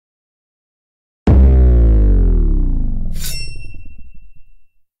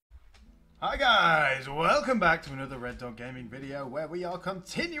Hi guys, welcome back to another Red Dog Gaming video where we are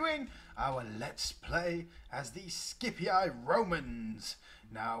continuing our Let's Play as the Scipii Romans.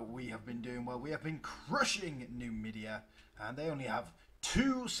 Now we have been doing well, we have been crushing Numidia and they only have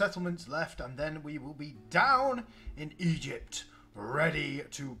 2 settlements left and then we will be down in Egypt ready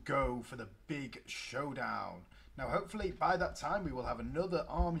to go for the big showdown. Now hopefully by that time we will have another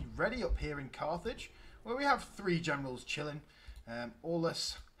army ready up here in Carthage where we have 3 generals chilling.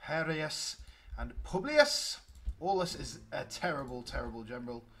 Aulus, Herennius and Publius. Aulus is a terrible, terrible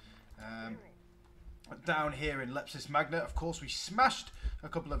general. Down here in Leptis Magna, of course, we smashed a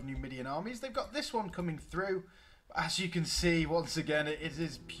couple of Numidian armies. They've got this one coming through. As you can see, once again, it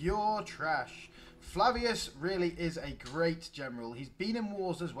is pure trash. Flavius really is a great general. He's been in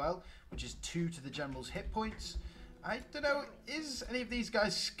wars as well, which is 2 to the general's hit points. I don't know, is any of these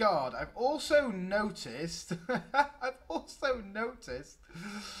guys scarred? I've also noticed,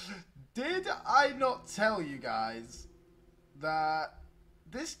 did I not tell you guys that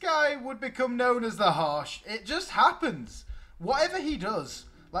this guy would become known as the Harsh? It just happens. Whatever he does,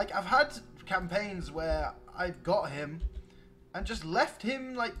 like I've had campaigns where I've got him and just left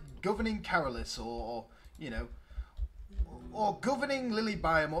him like governing Carolus or you know, or governing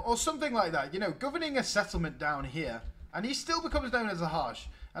Libyan or something like that, you know, governing a settlement down here, and he still becomes known as a Harsh.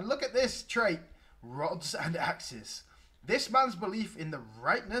 And look at this trait, rods and axes. This man's belief in the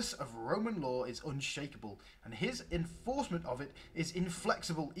rightness of Roman law is unshakable, and his enforcement of it is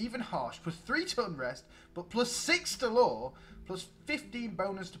inflexible, even harsh. +3 to unrest, but +6 to law, +15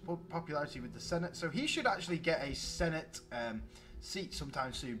 bonus to popularity with the Senate. So he should actually get a Senate seat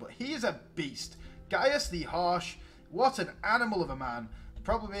sometime soon, but he is a beast. Gaius the Harsh. What an animal of a man. The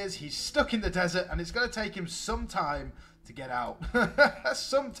problem is he's stuck in the desert and it's going to take him some time to get out.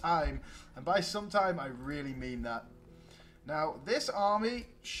 Some time. And by some time, I really mean that. Now, this army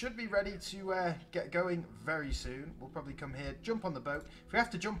should be ready to get going very soon. We'll probably come here, jump on the boat. If we have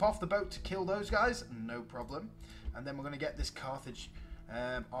to jump off the boat to kill those guys, no problem. And then we're going to get this Carthage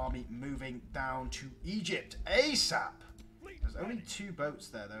army moving down to Egypt ASAP. There's only 2 boats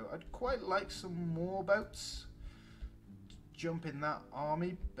there, though. I'd quite like some more boats. Jump in that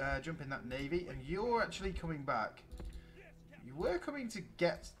army, jump in that navy, and you're actually coming back. You were coming to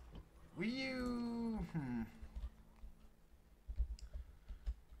get... Were you...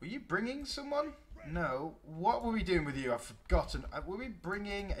 Were you bringing someone? No. What were we doing with you? I've forgotten. Were we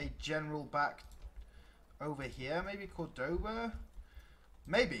bringing a general back over here? Maybe Cordoba?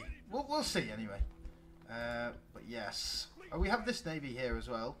 Maybe. We'll see anyway. But yes. Oh, we have this navy here as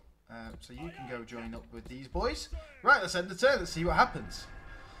well. So you can go join up with these boys. Right, let's end the turn. Let's see what happens.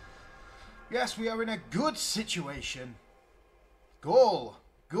 Yes, we are in a good situation. Gaul.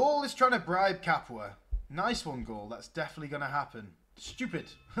 Gaul is trying to bribe Capua. Nice one, Gaul. That's definitely going to happen. Stupid.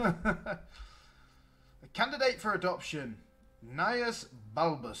 A candidate for adoption. Gnaeus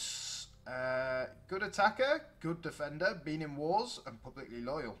Balbus. Good attacker, good defender, been in wars, and publicly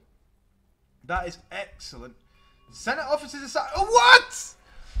loyal. That is excellent. Senate officers aside. Oh, what?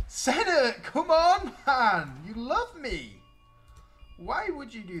 Senate, come on, man. You love me. Why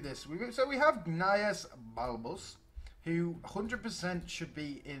would you do this? So we have Gnaeus Balbus, who 100% should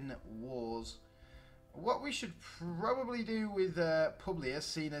be in wars. What we should probably do with Publius,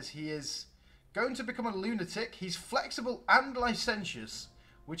 seeing as he is going to become a lunatic, he's flexible and licentious,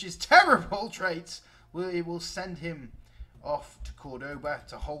 which is terrible traits. We will send him off to Cordoba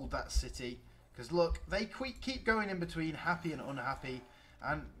to hold that city. Because look, they keep going in between happy and unhappy.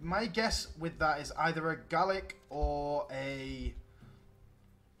 And my guess with that is either a Gallic or a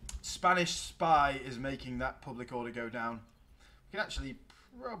Spanish spy is making that public order go down. We can actually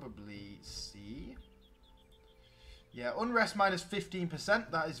probably see... Yeah, unrest minus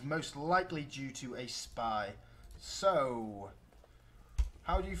 15%. That is most likely due to a spy. So,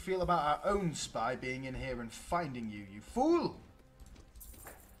 how do you feel about our own spy being in here and finding you, you fool?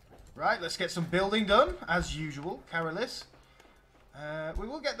 Right, let's get some building done, as usual, Carolus. We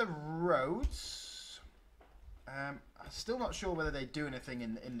will get the roads. I'm still not sure whether they do anything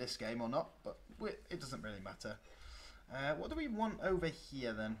in this game or not, but it doesn't really matter. What do we want over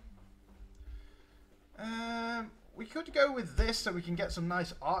here, then? We could go with this so we can get some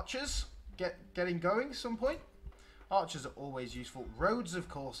nice archers getting going at some point. Archers are always useful. Roads, of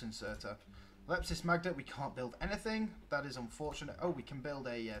course, inserter. Leptis Magna, we can't build anything. That is unfortunate. Oh, we can build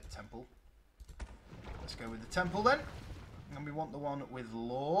a temple. Let's go with the temple then. And we want the one with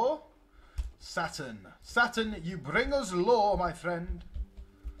law. Saturn. Saturn, you bring us law, my friend.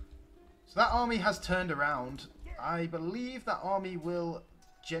 So that army has turned around. I believe that army will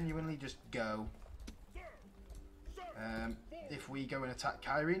genuinely just go. if we go and attack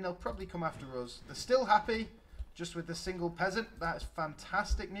Cyrene, they'll probably come after us. They're still happy just with the single peasant. That is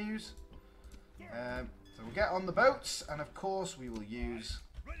fantastic news. So we'll get on the boats, and of course we will use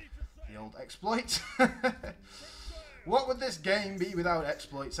the old exploits. What would this game be without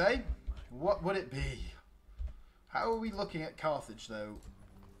exploits, eh? What would it be? How are we looking at Carthage, though?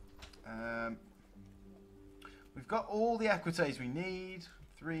 We've got all the equites we need.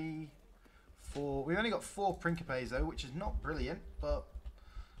 3, 4. We've only got 4 principes, though, which is not brilliant, but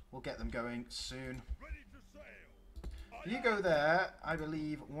we'll get them going soon. You go there. I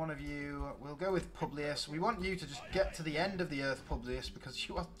believe one of you will go with Publius. We want you to just get to the end of the earth, Publius, because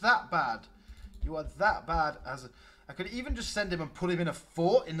you are that bad. You are that bad. I could even just send him and put him in a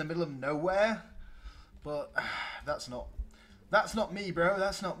fort in the middle of nowhere, but that's not me, bro.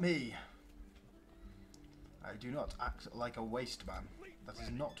 That's not me. I do not act like a waste man. That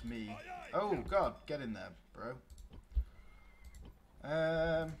is not me. Oh God, get in there, bro.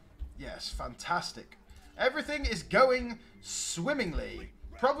 Yes, fantastic. Everything is going swimmingly.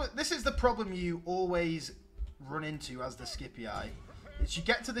 This is the problem you always run into as the Scipii. It's you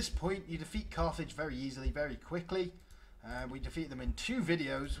get to this point, you defeat Carthage very easily, very quickly. We defeat them in 2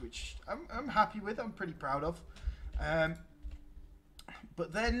 videos, which I'm happy with. I'm pretty proud of.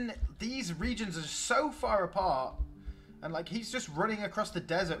 But then these regions are so far apart, and like he's just running across the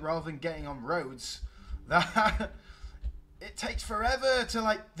desert rather than getting on roads, that it takes forever to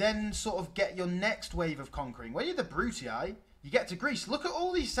like then sort of get your next wave of conquering. When you're the Brutii, you get to Greece. Look at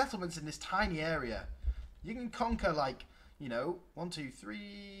all these settlements in this tiny area. You can conquer like, you know, 1, 2,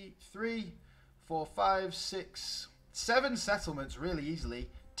 3, 4, 5, 6, 7 settlements really easily.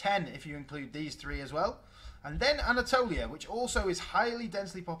 10 if you include these 3 as well. And then Anatolia, which also is highly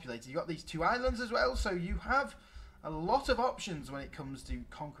densely populated. You've got these 2 islands as well, so you have a lot of options when it comes to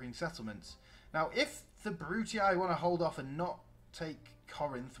conquering settlements. Now, if the Brutii want to hold off and not take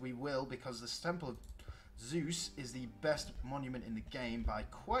Corinth, we will, because the Temple of Zeus is the best monument in the game by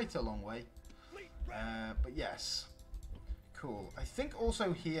quite a long way. But yes, cool. I think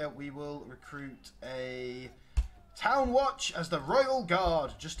also here we will recruit a Town Watch as the Royal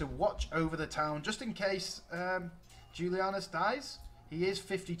Guard, just to watch over the town, just in case Julianus dies. He is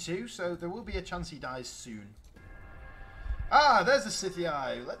 52, so there will be a chance he dies soon. Ah, there's the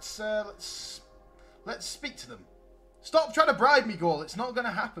Scipii. Let's speak to them. Stop trying to bribe me, Gaul. It's not going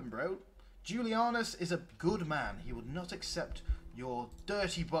to happen, bro. Julianus is a good man. He would not accept your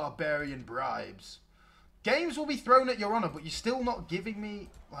dirty barbarian bribes. Games will be thrown at your honor, but you're still not giving me,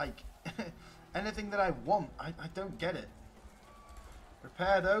 like, anything that I want. I don't get it.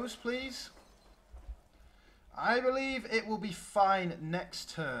 Repair those, please. I believe it will be fine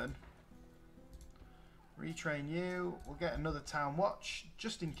next turn. Retrain you. We'll get another Town Watch,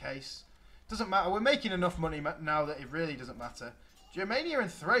 just in case. Doesn't matter. We're making enough money now that it really doesn't matter. Germania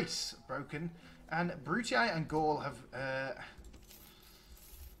and Thrace broken. And Brutii and Gaul have... yeah,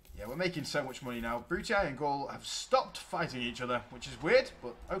 we're making so much money now. Brutii and Gaul have stopped fighting each other, which is weird,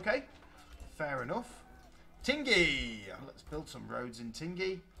 but okay. Fair enough. Tingi. Let's build some roads in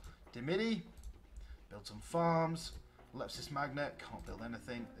Tingi. Dimidi. Build some farms. Lepsis Magna. Can't build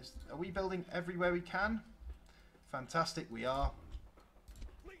anything. Are we building everywhere we can? Fantastic, we are.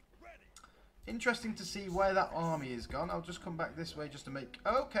 Interesting to see where that army is gone. I'll just come back this way just to make...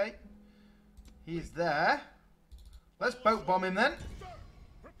 Oh, okay. He is there. Let's boat bomb him then.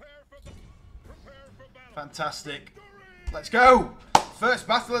 Fantastic. Let's go. First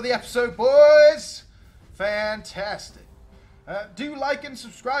battle of the episode, boys. Fantastic. Do like and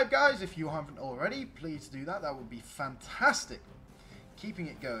subscribe, guys. If you haven't already, please do that. That would be fantastic. Keeping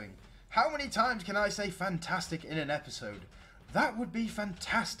it going. How many times can I say fantastic in an episode? That would be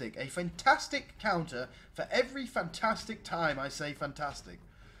fantastic. A fantastic counter for every fantastic time I say fantastic.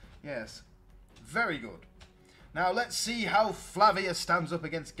 Yes. Very good. Now let's see how Flavius stands up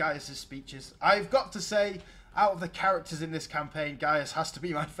against Gaius' speeches. I've got to say, out of the characters in this campaign, Gaius has to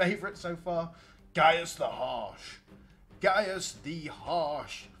be my favourite so far. Gaius the Harsh. Gaius the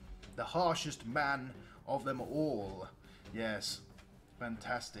Harsh. The harshest man of them all. Yes.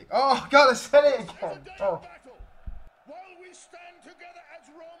 Fantastic. Oh, God, I said it again. Oh. While we stand together as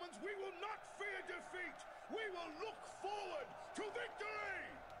Romans, we will not fear defeat. We will look forward to victory.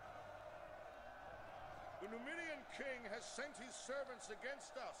 The Numidian king has sent his servants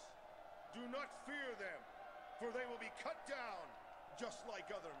against us. Do not fear them, for they will be cut down just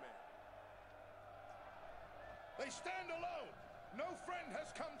like other men. They stand alone. No friend has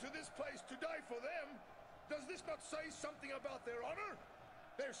come to this place to die for them. Does this not say something about their honor?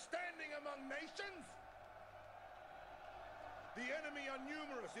 They're standing among nations. The enemy are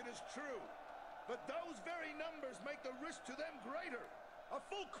numerous, it is true, But those very numbers make the risk to them greater. A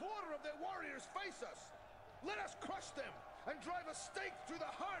full quarter of their warriors face us. Let us crush them and drive a stake through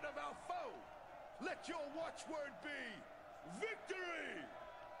the heart of our foe. Let your watchword be victory!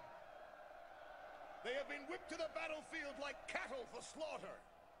 They have been whipped to the battlefield like cattle for slaughter.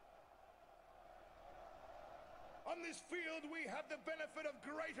 On this field, we have the benefit of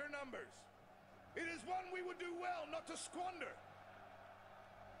greater numbers. It is one we would do well not to squander.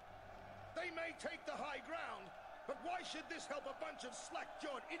 They may take the high ground, but why should this help a bunch of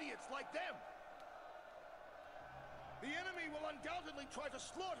slack-jawed idiots like them? The enemy will undoubtedly try to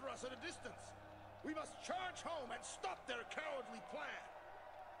slaughter us at a distance. We must charge home and stop their cowardly plan.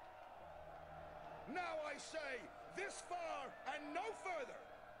 Now I say, this far and no further.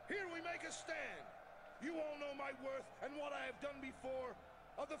 Here we make a stand. You all know my worth and what I have done before.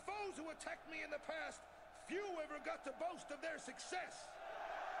 Of the foes who attacked me in the past, few ever got to boast of their success.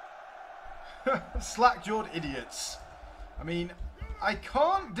 Slack-jawed idiots. I mean, I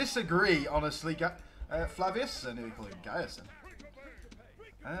can't disagree, honestly. Flavius? I knew we called him Gaius.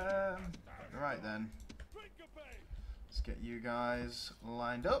 Right then. Let's get you guys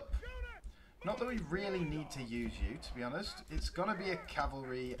lined up. Not that we really need to use you, to be honest. It's going to be a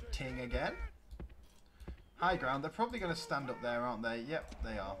cavalry ting again. High ground. They're probably going to stand up there, aren't they? Yep,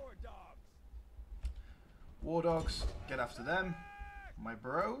 they are. War dogs, get after them. My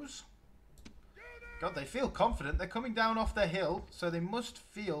bros. God, they feel confident. They're coming down off their hill, so they must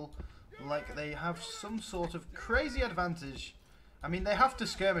feel like they have some sort of crazy advantage. I mean, they have to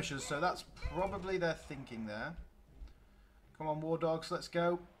skirmish us, so that's probably their thinking there. Come on, war dogs, let's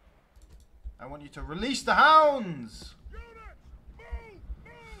go. I want you to release the hounds!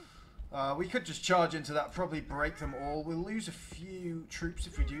 We could just charge into that, probably break them all. We'll lose a few troops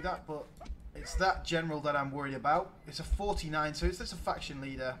if we do that, but it's that general that I'm worried about. It's a 49, so it's a faction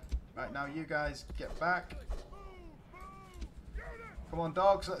leader. Right, now you guys get back. Come on,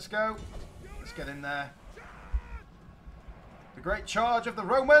 dogs, let's go. Let's get in there. The great charge of the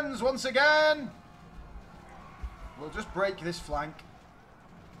Romans once again. We'll just break this flank.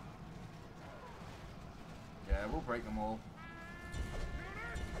 Yeah, we'll break them all.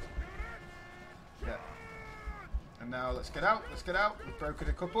 Yeah. And now let's get out. Let's get out. We've broken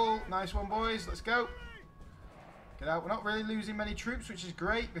a couple. Nice one, boys. Let's go. Get out. We're not really losing many troops, which is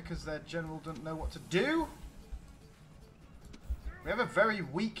great because their general doesn't know what to do. We have a very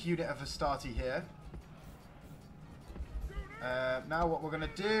weak unit of Astarte here. Now what we're going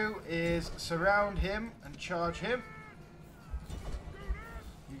to do is surround him and charge him.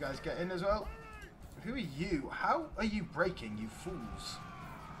 You guys get in as well. Who are you? How are you breaking, you fools?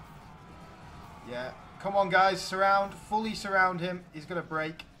 Yeah. Come on, guys. Surround. Fully surround him. He's going to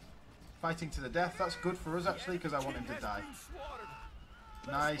break. Fighting to the death. That's good for us, actually, because I want him to die.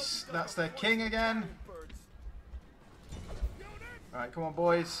 Nice. That's their king again. Alright, come on,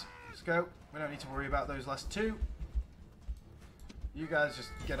 boys. Let's go. We don't need to worry about those last two. You guys just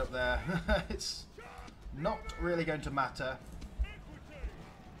get up there. It's not really going to matter.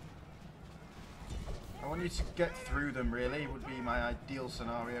 I want you to get through them, really, would be my ideal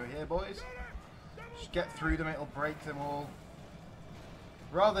scenario here, boys. Just get through them, it'll break them all.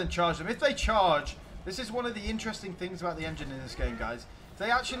 Rather than charge them. If they charge, this is one of the interesting things about the engine in this game, guys. If they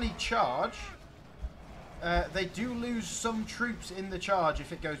actually charge, they do lose some troops in the charge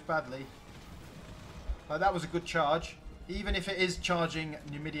if it goes badly. Like, that was a good charge. Even if it is charging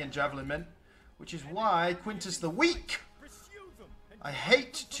Numidian javelinmen. Which is why Quintus the Weak, I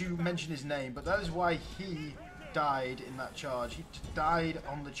hate to mention his name, but that is why he died in that charge. He died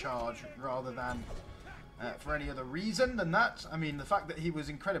on the charge rather than for any other reason than that. I mean, the fact that he was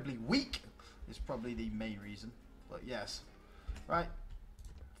incredibly weak is probably the main reason. But yes. Right.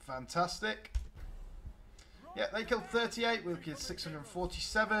 Fantastic. Yeah, they killed 38. We'll kill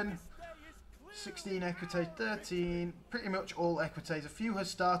 647. 16 Equites, 13. Pretty much all Equites. A few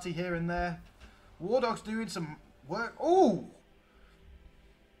Hastati here and there. War Dog's doing some work. Oh!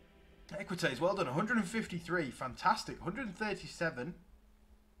 Equites, well done. 153. Fantastic. 137.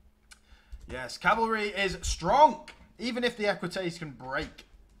 Yes, cavalry is strong. Even if the Equites can break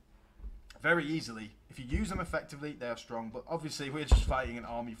very easily. If you use them effectively, they are strong. But obviously, we're just fighting an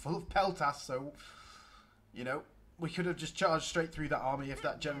army full of peltas, so, you know, we could have just charged straight through that army if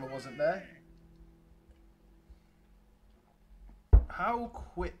that general wasn't there. How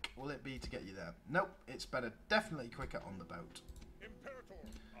quick will it be to get you there? Nope, it's better. Definitely quicker on the boat.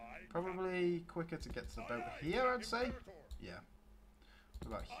 Probably quicker to get to the boat here, I'd say. Yeah. What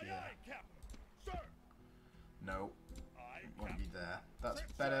about here? No. It won't be there. That's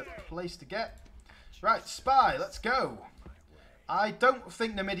a better place to get. Right, spy, let's go. I don't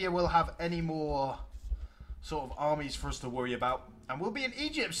think Numidia will have any more sort of armies for us to worry about. And we'll be in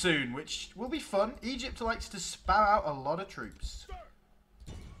Egypt soon, which will be fun. Egypt likes to spam out a lot of troops.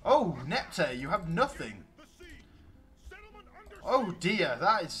 Oh, Nepte, you have nothing. Oh dear,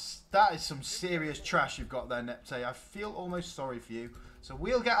 that is some serious trash you've got there, Nepte. I feel almost sorry for you. So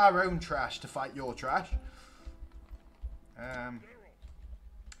we'll get our own trash to fight your trash.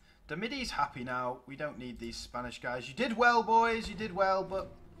 Damidi's happy now. We don't need these Spanish guys. You did well, boys. You did well,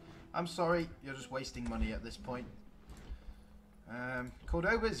 but I'm sorry. You're just wasting money at this point.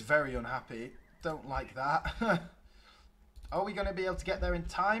 Cordoba is very unhappy. Don't like that. Are we going to be able to get there in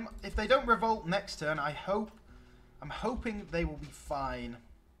time? If they don't revolt next turn, I'm hoping they will be fine.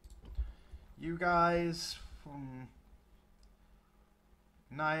 You guys...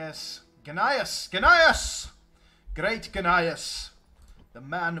 Gaius. Great Gaius. The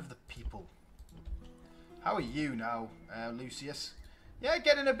man of the people. How are you now, Lucius? Yeah,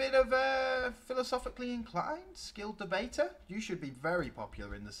 getting a bit of philosophically inclined, skilled debater. You should be very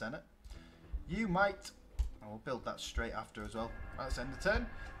popular in the Senate. You might... I will build that straight after as well. Right, let's end the turn.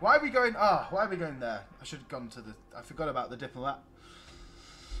 Why are we going... why are we going there? I should have gone to the... I forgot about the diplomat.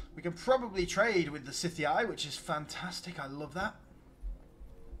 We can probably trade with the Scipii, which is fantastic. I love that.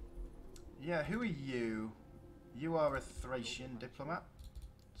 Yeah, who are you? You are a Thracian diplomat.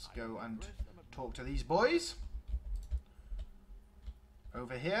 Let's go and talk to these boys.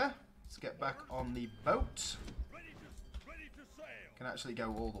 Over here. Let's get back on the boat. Can actually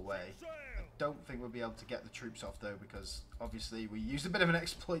go all the way. I don't think we'll be able to get the troops off though, because obviously we used a bit of an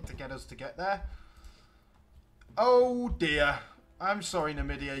exploit to get us to get there. Oh dear. I'm sorry,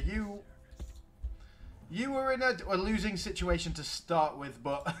 Numidia. You were in a losing situation to start with,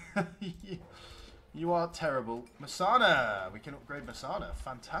 but you are terrible. Masana. We can upgrade Masana.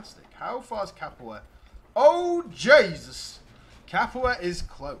 Fantastic. How far is Capua? Oh, Jesus. Capua is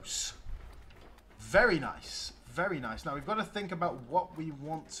close. Very nice. Very nice. Now, we've got to think about what we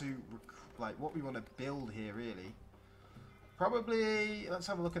want to, what we want to build here, really. Probably, let's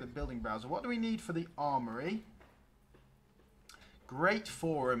have a look at the building browser. What do we need for the armory? Great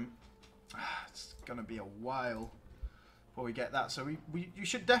forum. It's going to be a while before we get that. So you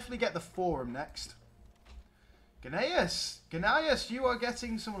should definitely get the forum next. Gaius, you are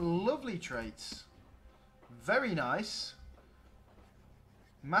getting some lovely traits. Very nice.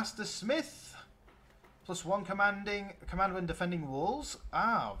 Master Smith. +1 command when defending walls.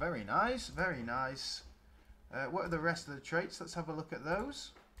 Ah, very nice, very nice. What are the rest of the traits? Let's have a look at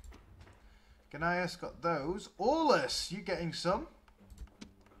those. Gaius got those. Aulus, you getting some?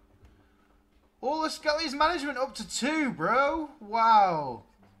 Aulus got his management up to 2, bro. Wow.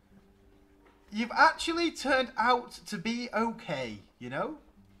 You've actually turned out to be okay, you know?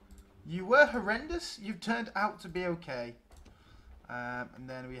 You were horrendous. You've turned out to be okay. And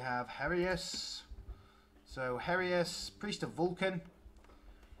then we have Herennius. So, Herennius, Priest of Vulcan.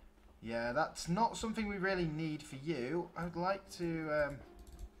 Yeah, that's not something we really need for you. I would like to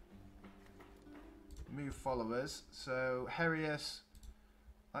move followers. So, Herennius...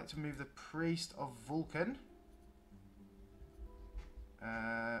 I'd like to move the Priest of Vulcan.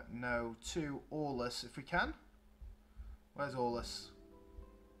 No, to Aulus if we can. Where's Aulus?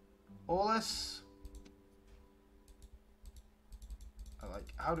 Aulus.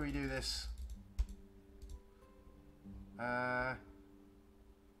 How do we do this?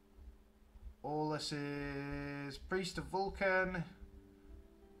 Aulus is Priest of Vulcan.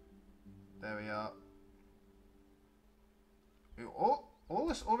 There we are. Oh!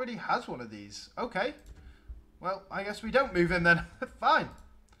 Aulus already has one of these. Okay. Well, I guess we don't move him then. Fine.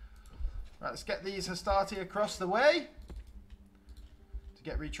 Right, let's get these Hastati across the way. To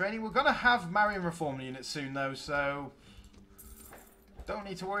get retraining. We're going to have Marian Reform units soon though, so... Don't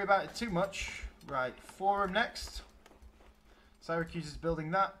need to worry about it too much. Right, Forum next. Syracuse is building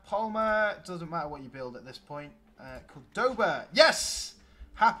that. Palma, it doesn't matter what you build at this point. Cordoba, yes!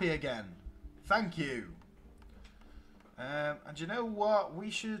 Happy again. Thank you. And you know what?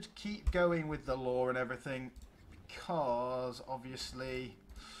 We should keep going with the law and everything because, obviously,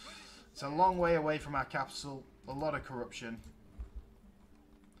 it's a long way away from our capital. A lot of corruption.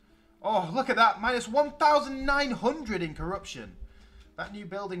 Oh, look at that. Minus 1,900 in corruption. That new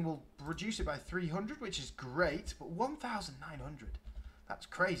building will reduce it by 300, which is great. But 1,900. That's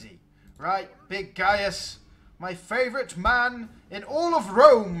crazy. Right, big Gaius. My favourite man in all of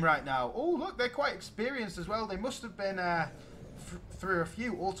Rome right now. Oh, look, they're quite experienced as well. They must have been through a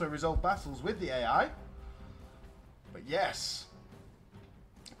few auto-resolve battles with the AI. But yes.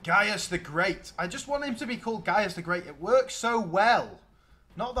 Gaius the Great. I just want him to be called Gaius the Great. It works so well.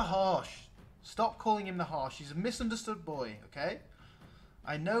 Not the harsh. Stop calling him the Harsh. He's a misunderstood boy, okay?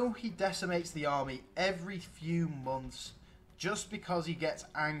 I know he decimates the army every few months just because he gets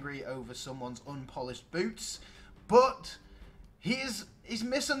angry over someone's unpolished boots, but he's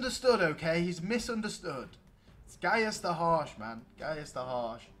misunderstood, okay? He's misunderstood. It's Gaius the Harsh, man. Gaius the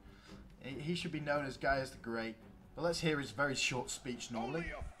Harsh. He should be known as Gaius the Great. But let's hear his very short speech normally.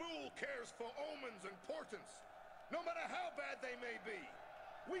 Only a fool cares for omens and portents, no matter how bad they may be.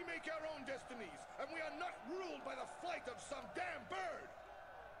 We make our own destinies, and we are not ruled by the flight of some damn bird.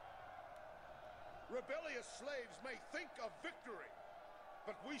 Rebellious slaves may think of victory,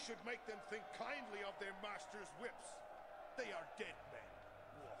 but we should make them think kindly of their master's whips. They are dead men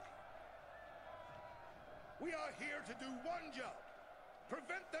walking. We are here to do one job.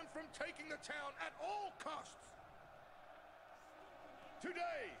 Prevent them from taking the town at all costs.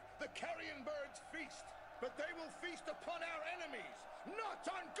 Today, the carrion birds feast, but they will feast upon our enemies, not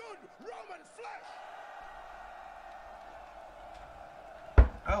on good Roman flesh!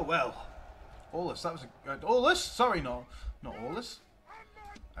 Oh, well. Aulus, that was a... Aulus? Sorry, not Aulus.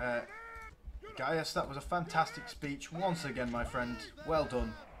 Gaius, that was a fantastic speech. Once again, my friend. Well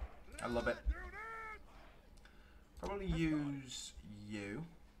done. I love it. Probably use you.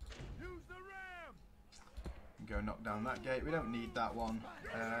 Go knock down that gate. We don't need that one.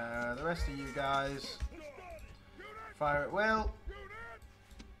 The rest of you guys, fire at will.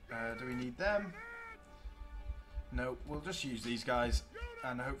 Do we need them? No, we'll just use these guys.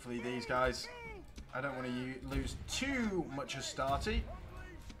 And hopefully these guys. I don't want to lose too much Astarte.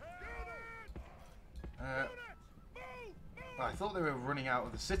 I thought they were running out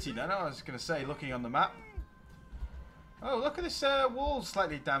of the city then. I was going to say, looking on the map. Oh, look at this wall,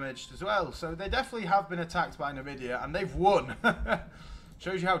 slightly damaged as well. So they definitely have been attacked by Numidia, and they've won.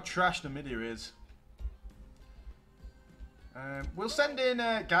 Shows you how trash Numidia is. We'll send in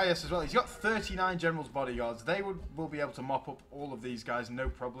Gaius as well. He's got 39 generals bodyguards. They will be able to mop up all of these guys, no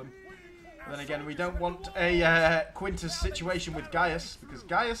problem. But then again, we don't want a Quintus situation with Gaius, because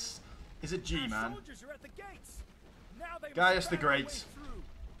Gaius is a G-man. Gaius the Great.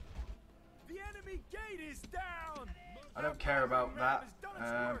 The enemy gate is down. I don't care about that.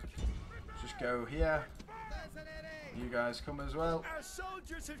 Just go here. You guys come as well. Our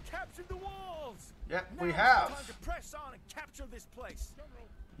soldiers have captured the walls. Yep, Now we it's have. time to press on and capture this place.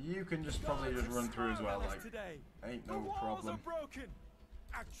 You can just probably just run through as well, like, ain't no The walls problem. are broken.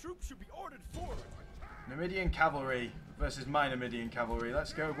 Our troops should be ordered forward. Numidian cavalry versus my Numidian cavalry.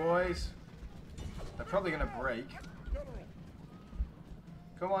 Let's go, boys. They're probably going to break.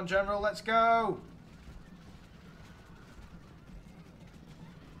 Come on, General, let's go.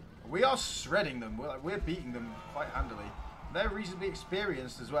 We are shredding them. We're beating them quite handily. They're reasonably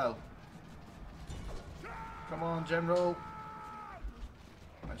experienced as well. Come on, General.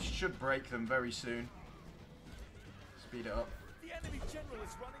 That should break them very soon. Speed it up. The enemy general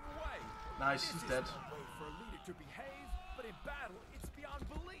is running away. Nice, he's dead. No way for a leader to behave, but in battle, it's beyond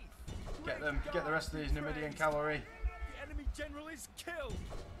belief. Get them. Get the rest of these Numidian cavalry. The enemy general is killed.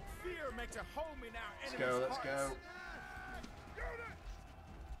 Fear makes a home in our Let's enemy's go. Let's hearts. go.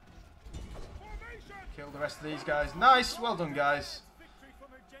 Kill the rest of these guys. Nice. Well done, guys.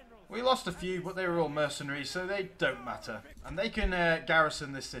 We lost a few, but they were all mercenaries, so they don't matter. And they can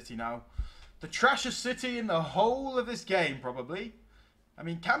garrison this city now. The trashiest city in the whole of this game, probably. I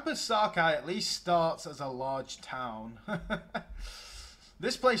mean, Campus Sarci at least starts as a large town.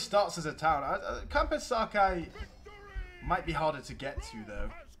 This place starts as a town. Campus Sarci might be harder to get to, though.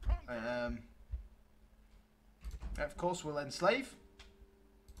 Of course, we'll enslave.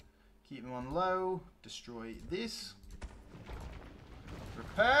 Keep them on low. Destroy this.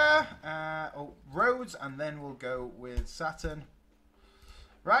 Repair. Roads, and then we'll go with Saturn.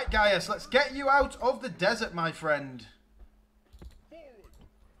 Right, Gaius, let's get you out of the desert, my friend.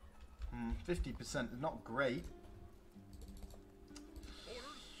 50% is not great.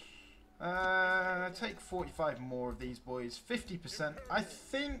 Take 45 more of these boys. 50%. I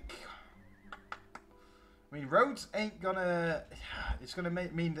think... I mean, roads ain't gonna... It's gonna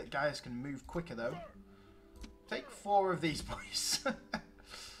mean that Gaius can move quicker, though. Take 4 of these boys.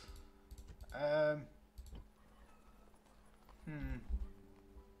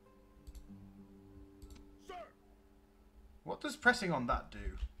 What does pressing on that do?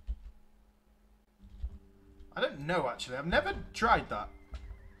 I don't know, actually. I've never tried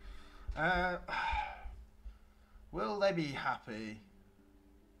that. Will they be happy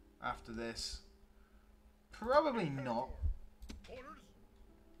after this? Probably not.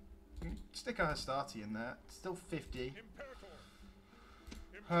 Stick a Astarte in there. Still 50.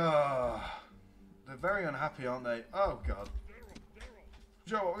 They're very unhappy, aren't they? Oh, God.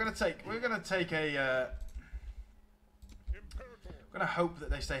 Joe, we're gonna take a. I'm gonna hope that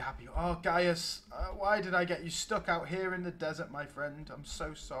they stay happy. Oh, Gaius, why did I get you stuck out here in the desert, my friend? I'm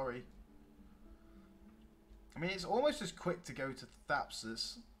so sorry. I mean, it's almost as quick to go to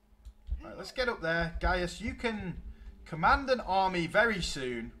Thapsus. Right, let's get up there. Gaius, you can command an army very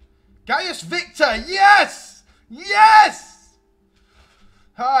soon. Gaius Victor, yes! Yes!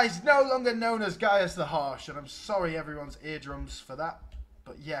 Ah, he's no longer known as Gaius the Harsh, and I'm sorry everyone's eardrums for that.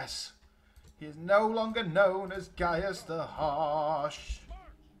 But yes, he is no longer known as Gaius the Harsh.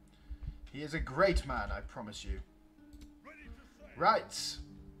 He is a great man, I promise you. Right,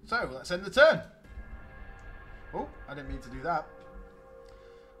 so let's end the turn. Oh, I didn't mean to do that.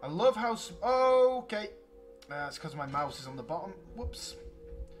 I love how... okay. It's because my mouse is on the bottom. Whoops.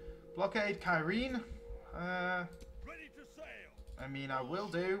 Blockade Cyrene. I mean, I will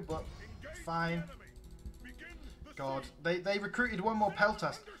do, but fine. God, they recruited one more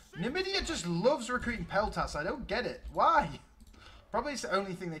Peltas. Numidia just loves recruiting Peltas. I don't get it. Why? Probably it's the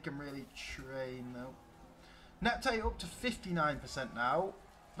only thing they can really train, though. Nepte up to 59% now.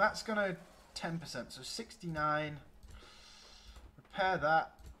 That's going to 10%, so 69. Repair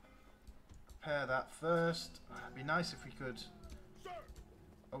that. Repair that first. It'd be nice if we could...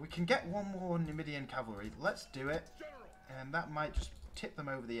 Oh, we can get one more Numidian cavalry. Let's do it. And that might just tip them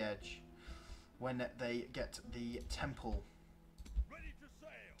over the edge when they get the temple.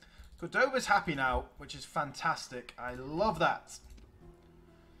 Cordoba's happy now, which is fantastic. I love that.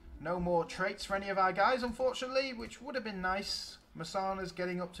 No more traits for any of our guys, unfortunately, which would have been nice. Masana's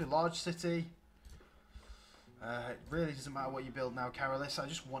getting up to large city. It really doesn't matter what you build now, Carolus. I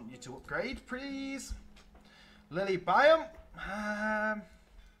just want you to upgrade, please. Lily Biome.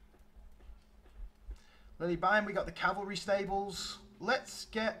 Lily Biome, we got the cavalry stables. Let's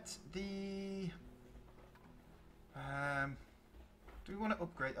get the... do we want to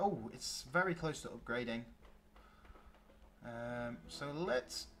upgrade? Oh, it's very close to upgrading. So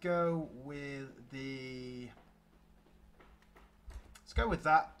let's go with the... Let's go with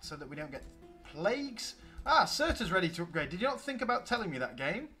that so that we don't get plagues. Ah, Cirta's ready to upgrade. Did you not think about telling me that,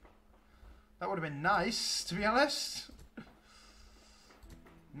 game? That would have been nice, to be honest.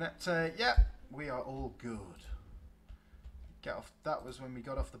 Nepte, yeah, we are all good. Get off. That was when we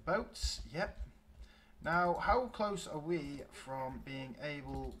got off the boats. Yep. Now, how close are we from being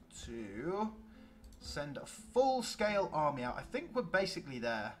able to send a full-scale army out? I think we're basically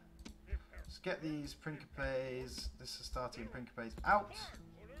there. Let's get these Principes, this Astarte Principes out.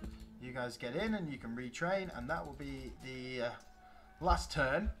 You guys get in and you can retrain, and that will be the last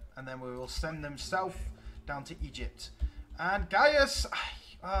turn, and then we will send them south down to Egypt. And Gaius,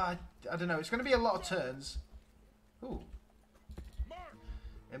 I don't know, it's going to be a lot of turns. Ooh.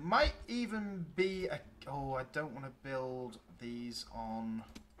 It might even be a... Oh, I don't want to build these on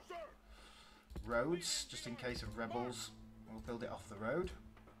roads, just in case of rebels. We'll build it off the road.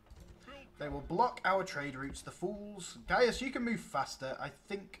 They will block our trade routes, the fools. Gaius, you can move faster. I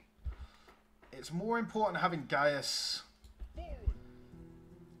think it's more important having Gaius.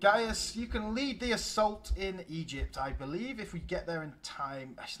 Gaius, you can lead the assault in Egypt, I believe, if we get there in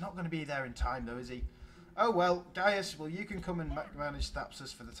time. He's not going to be there in time, though, is he? Oh, well, Gaius, well, you can come and manage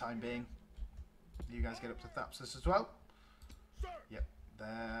Thapsus for the time being. You guys get up to Thapsus as well. Yep,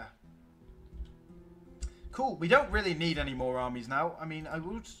 there. Cool, we don't really need any more armies now. I mean, I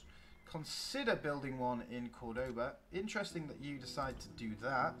would consider building one in Cordoba. Interesting that you decide to do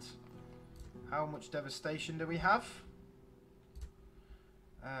that. How much devastation do we have?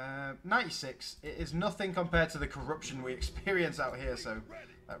 96. It is nothing compared to the corruption we experience out here, so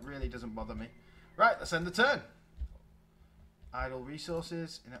that really doesn't bother me. Right, let's end the turn. Idle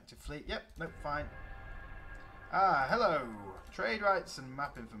resources, inactive fleet. Yep, nope, fine. Ah, hello. Trade rights and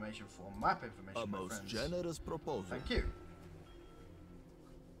map information for map information, my friends. Generous proposal. Thank you.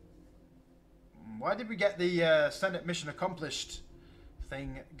 Why did we get the Senate mission accomplished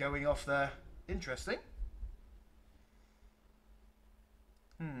thing going off there? Interesting.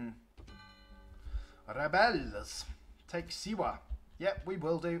 Rebels. Take Siwa. Yep, we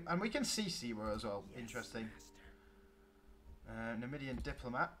will do. And we can see Siwa as well. Interesting. Numidian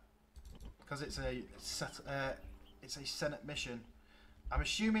diplomat. Because it's a Senate mission. I'm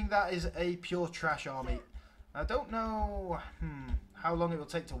assuming that is a pure trash army. I don't know how long it will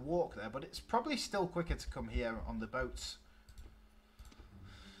take to walk there, but it's probably still quicker to come here on the boats.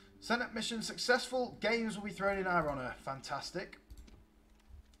 Senate mission successful. Games will be thrown in our honour. Fantastic.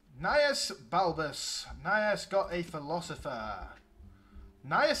 Gnaeus Balbus. Gnaeus got a philosopher.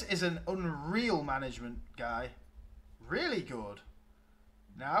 Gnaeus is an unreal management guy. Really good.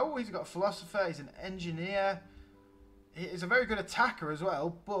 Now he's got a philosopher. He's an engineer. he is a very good attacker as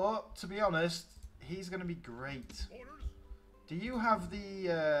well, but to be honest, he's going to be great. Do you have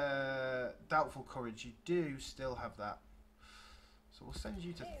the doubtful courage? You do still have that. So we'll send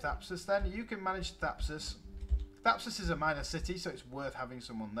you to Thapsus then. You can manage Thapsus. Thapsus is a minor city, so it's worth having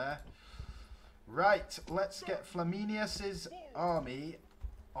someone there. Right, let's get Flaminius's army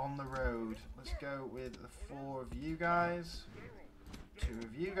on the road. Let's go with the 4 of you guys. 2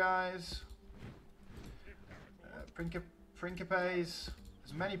 of you guys. Principes.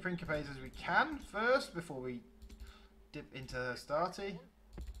 As many Principes as we can first before we dip into Hastati.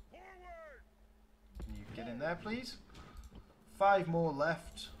 Can you get in there, please? 5 more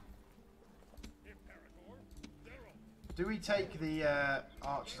left. Do we take the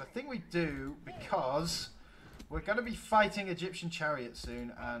archers? I think we do, because we're going to be fighting Egyptian chariots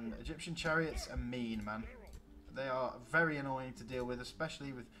soon, and Egyptian chariots are mean, man. They are very annoying to deal with,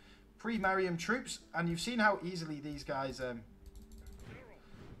 especially with pre-Mariam troops, and you've seen how easily these guys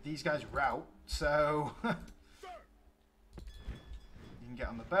rout. So you can get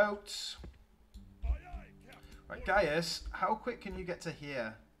on the boat. Right, Gaius, how quick can you get to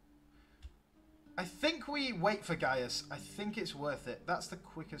here? I think we wait for Gaius. I think it's worth it. That's the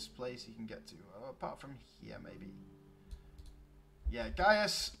quickest place you can get to. Oh, apart from here, maybe. Yeah,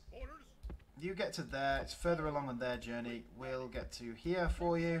 Gaius, you get to there. It's further along on their journey. We'll get to here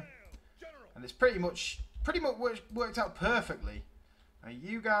for you. And it's pretty much worked out perfectly. Now,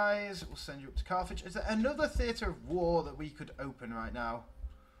 you guys, we'll send you up to Carthage. Is there another theatre of war that we could open right now?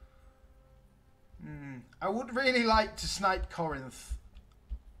 I would really like to snipe Corinth.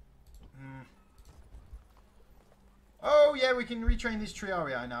 Oh, yeah, we can retrain these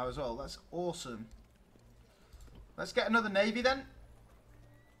Triarii now as well. That's awesome. Let's get another navy then.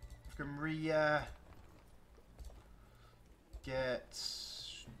 We can get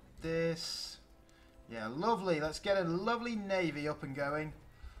this. Yeah, lovely. Let's get a lovely navy up and going.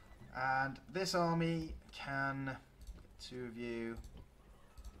 And this army can... 2 of you.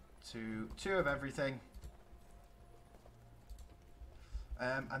 2 of everything.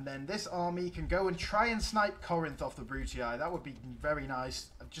 And then this army can go and try and snipe Corinth off the Brutii. That would be very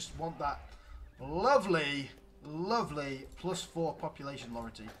nice. I just want that lovely, lovely +4 population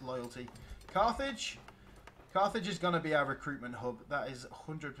loyalty. Carthage. Carthage is going to be our recruitment hub. That is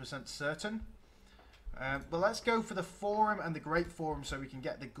 100% certain. But let's go for the Forum and the Great Forum so we can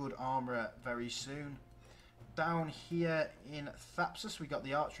get the good armourer very soon. Down here in Thapsus, we got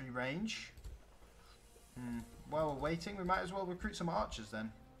the archery range. While we're waiting, we might as well recruit some archers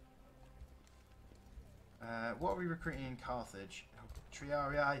then. What are we recruiting in Carthage?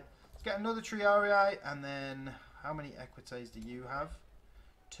 Triarii. Let's get another Triarii, and then how many Equites do you have?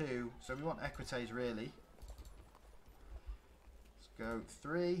 2. So we want Equites really. Let's go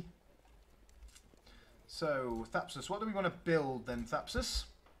 3. So Thapsus, what do we want to build then, Thapsus?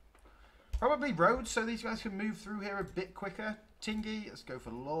 Probably roads so these guys can move through here a bit quicker. Tingi, let's go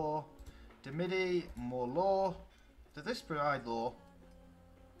for law. Demidi, more law. Does this provide law?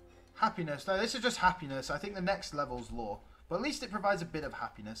 Happiness. No, this is just happiness. I think the next level's law. But at least it provides a bit of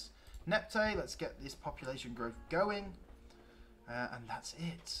happiness. Nepte, let's get this population growth going. And that's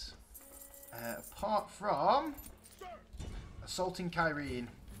it. Apart from assaulting Cyrene.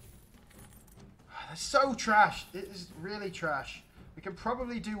 That's so trash. It is really trash. We can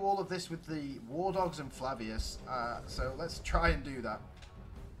probably do all of this with the War Dogs and Flavius. So let's try and do that.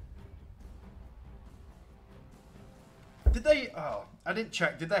 Did they... Oh, I didn't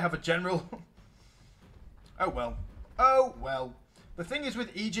check. Did they have a general? Oh, well. Oh, well. The thing is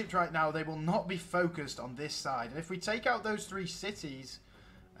with Egypt right now, they will not be focused on this side. And if we take out those 3 cities,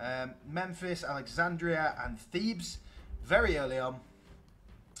 Memphis, Alexandria, and Thebes, very early on,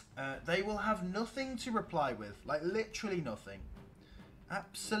 they will have nothing to reply with. Like, literally nothing.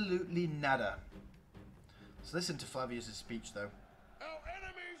 Absolutely nada. Let's listen to Flavius' speech, though. Our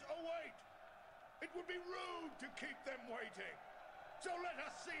enemies await. It would be rude to keep them waiting. So let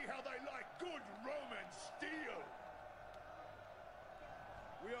us see how they like good Roman steel.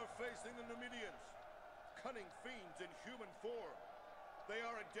 We are facing the Numidians, cunning fiends in human form. They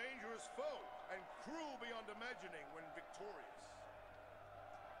are a dangerous foe and cruel beyond imagining when victorious.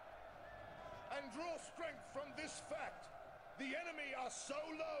 And draw strength from this fact. The enemy are so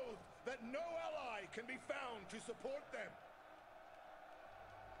loath that no ally can be found to support them.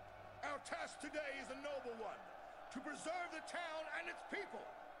 Our task today is a noble one, to preserve the town and its people.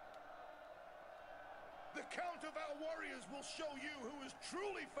 The count of our warriors will show you who is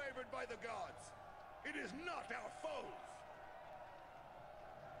truly favored by the gods. It is not our foes.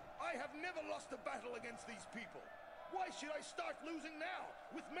 I have never lost a battle against these people. Why should I start losing now,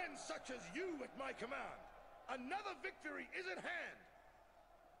 with men such as you at my command? Another victory is at hand.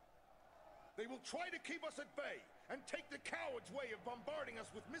 They will try to keep us at bay and take the coward's way of bombarding us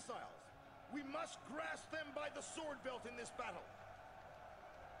with missiles. We must grasp them by the sword belt in this battle.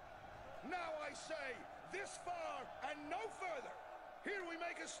 Now I say, this far and no further. Here we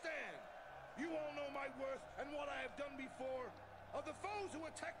make a stand. You all know my worth and what I have done before. Of the foes who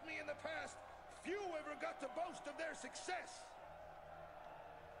attacked me in the past, few ever got to boast of their success.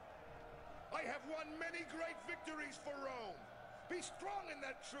 I have won many great victories for Rome. Be strong in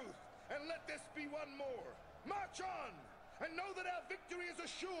that truth, and let this be one more. March on, and know that our victory is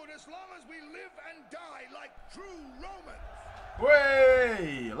assured as long as we live and die like true Romans.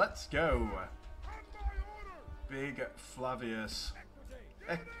 Way! Let's go. Big Flavius.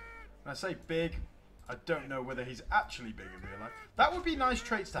 When I say big, I don't know whether he's actually big in real life. That would be nice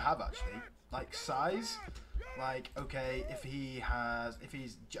traits to have, actually. Like size. Like, okay, if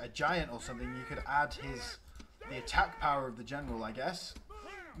he's a giant or something, you could add the attack power of the general, I guess.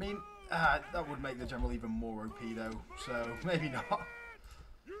 I mean, that would make the general even more OP though, so maybe not.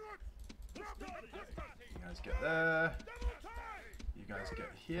 You guys get there. You guys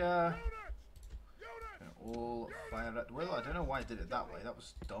get here. All fire at will. I don't know why I did it that way. That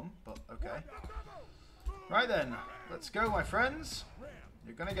was dumb, but okay. Right then, let's go, my friends.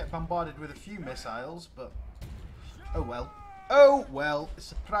 You're going to get bombarded with a few missiles, but oh well. Oh well,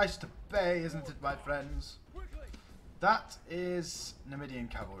 it's a price to pay, isn't it, my friends? That is Numidian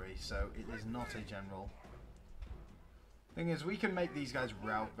cavalry, so it is not a general. Thing is, we can make these guys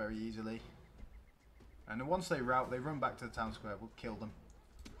rout very easily. And once they rout, they run back to the town square. We'll kill them.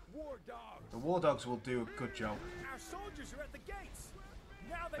 The war dogs will do a good job. Our soldiers are at the gates.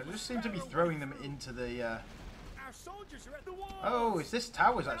 Now They just seem to be throwing them into the... Our soldiers are at the walls. Oh, is this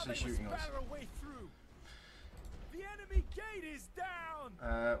tower's actually shooting us? The enemy gate is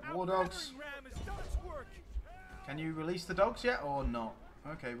down. War dogs. Can you release the dogs yet or not?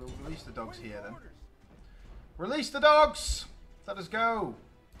 Okay, we'll release the dogs here then. Release the dogs! Let us go.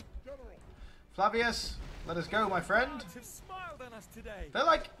 Flavius, let us go, my friend. They're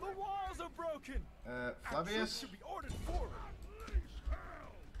like... The walls are broken. Flavius.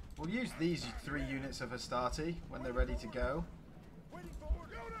 We'll use these 3 units of Astarte when they're ready to go.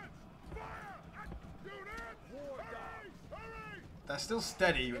 They're still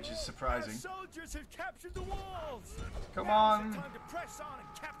steady, which is surprising. Soldiers have captured the walls. Come on. Time to press on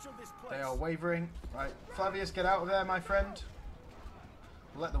and capture this place. They are wavering. Right, Flavius, get out of there, my friend.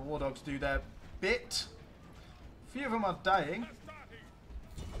 We'll let the war dogs do their bit. A few of them are dying.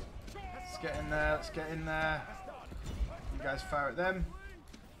 Let's get in there. Let's get in there. You guys fire at them.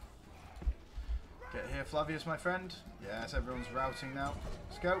 Get here, Flavius, my friend. Yes, everyone's routing now.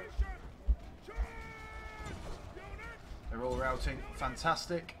 Let's go. They're all routing.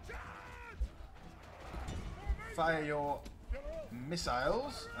 Fantastic. Fire your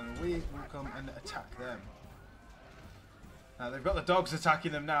missiles, and we will come and attack them. Now they've got the dogs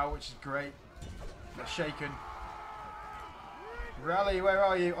attacking them now, which is great. They're shaken. Rally, where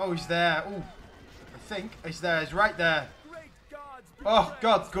are you? Oh, he's there. Oh, I think he's there. He's right there. Oh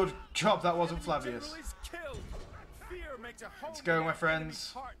God, good job. That wasn't Flavius. Let's go, my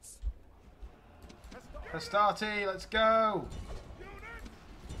friends. Astarte, let's go.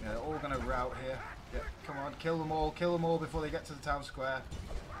 Yeah, they're all going to rout here. Yeah, come on, kill them all before they get to the town square.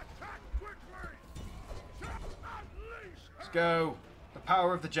 Let's go. The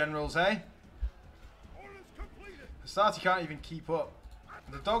power of the generals, eh? Astarte can't even keep up.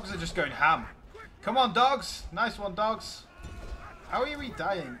 The dogs are just going ham. Come on, dogs. Nice one, dogs. How are we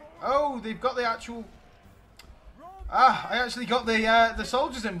dying? Oh, they've got the actual... Ah, I actually got the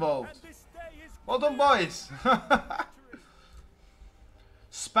soldiers involved. Well done, boys.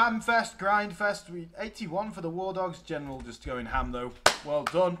 Spam fest, grind fest. 81 for the war dogs. General just going ham though. Well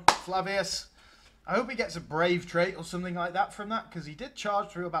done, Flavius. I hope he gets a brave trait or something like that from that, because he did charge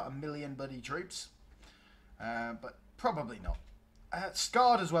through about 1 million bloody troops. But probably not.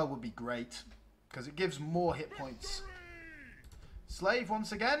 Scarred as well would be great, because it gives more hit points. Slave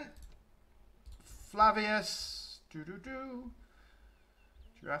once again. Flavius.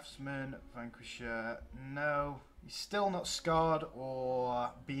 Draftsman, Vanquisher. No. He's still not Scarred or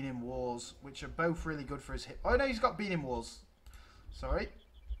Been in Wars, which are both really good for his hit. Oh no, he's got Been in Wars. Sorry.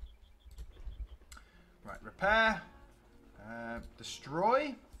 Right, repair.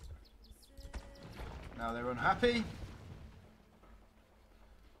 Destroy. Now they're unhappy.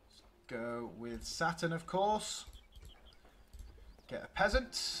 Let's go with Saturn, of course. Get a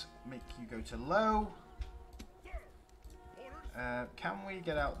peasant. Make you go to low. Can we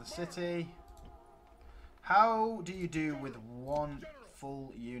get out the city? How do you do with 1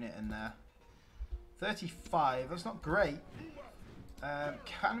 full unit in there? 35. That's not great.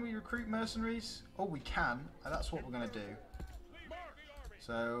 Can we recruit mercenaries? Oh, we can. And that's what we're going to do.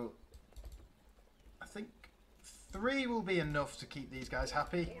 So, I think 3 will be enough to keep these guys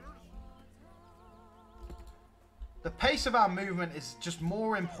happy. The pace of our movement is just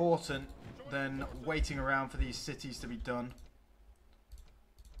more important than waiting around for these cities to be done.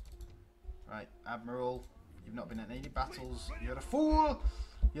 Right, Admiral, you've not been in any battles. You're a fool.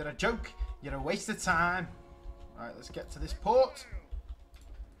 You're a joke. You're a waste of time. Right, let's get to this port.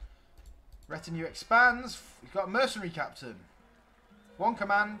 Retinue expands. We've got a mercenary captain. 1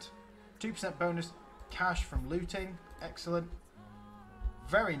 command. 2% bonus cash from looting. Excellent.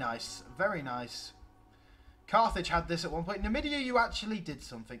 Very nice. Very nice. Carthage had this at one point. Numidia, you actually did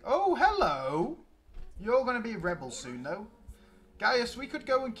something. Oh, hello. You're going to be rebels soon, though. Gaius, we could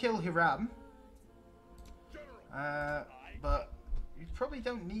go and kill Hiram. But you probably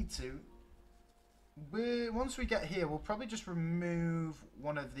don't need to. Once we get here, we'll probably just remove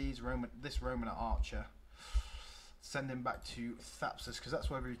one of these this Roman archer. Send him back to Thapsus, because that's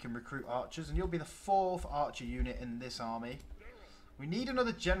where we can recruit archers. And you'll be the 4th archer unit in this army. We need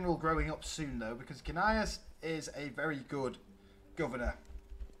another general growing up soon, though, because Gaius is a very good governor.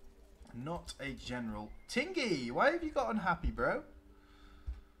 Not a general. Tingy, why have you got unhappy, bro?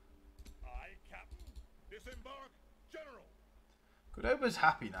 Aye, Captain. Disembark, General. Cordoba's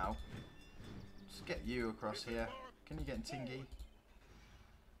happy now. Let's get you across here. Can you get Tingy?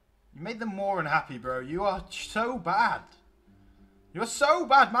 You made them more unhappy, bro. You are so bad. You're so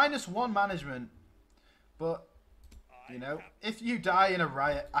bad. -1 management. But, you know, if you die in a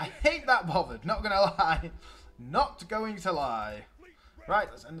riot, I ain't that bothered. Not going to lie. Not going to lie. Right,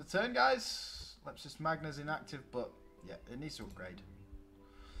 let's end the turn, guys. Lepsis Magna's inactive, but, yeah, it needs to upgrade.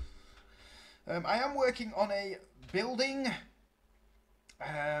 I am working on a building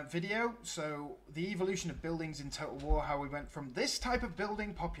video, so the evolution of buildings in Total War, how we went from this type of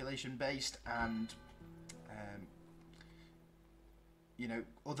building, population based, and you know,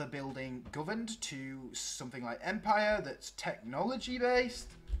 other building governed, to something like Empire that's technology based.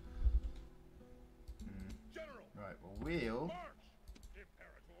 Right, well, we'll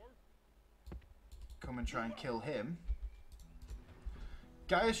come and try and kill him.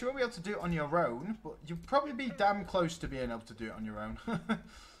 Gaius, you won't be able to do it on your own, but you'll probably be damn close to being able to do it on your own.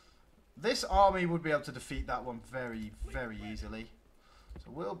 This army would be able to defeat that one very, very easily.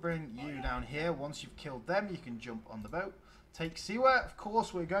 So we'll bring you down here. Once you've killed them, you can jump on the boat. Take Siwa, of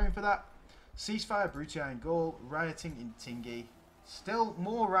course, we're going for that. Ceasefire, Brutii in Gaul, rioting in Tingy. Still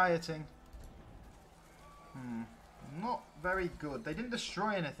more rioting. Not very good. They didn't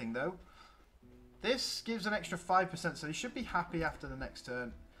destroy anything, though. This gives an extra 5%, so they should be happy after the next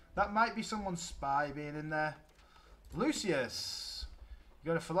turn. That might be someone's spy being in there. Lucius. You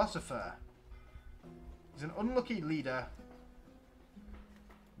got a philosopher. He's an unlucky leader.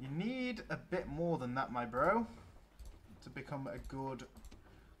 You need a bit more than that, my bro, to become a good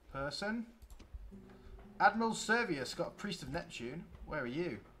person. Admiral Servius got a priest of Neptune. Where are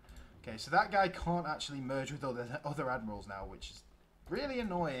you? Okay, so that guy can't actually merge with other admirals now, which is really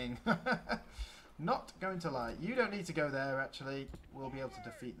annoying. Not going to lie. You don't need to go there, actually. We'll be able to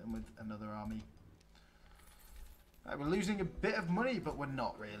defeat them with another army. Right, we're losing a bit of money, but we're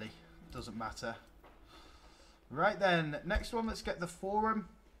not really. Doesn't matter. Right then, next one, let's get the Forum.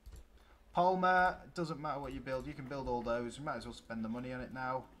 Palmer, doesn't matter what you build. You can build all those. We might as well spend the money on it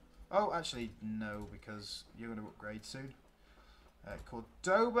now. Oh, actually, no, because you're going to upgrade soon.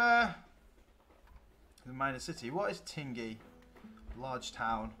 Cordoba. The minor city. What is Tingy? Large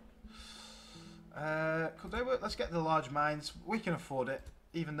town. Cordoba, let's get the large mines. We can afford it,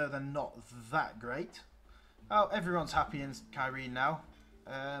 even though they're not that great. Oh, everyone's happy in Cyrene now.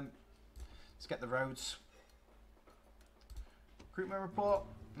 Let's get the roads. Recruitment report.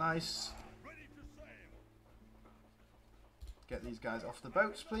 Nice. Get these guys off the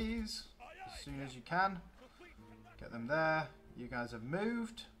boats, please. As soon as you can. Get them there. You guys have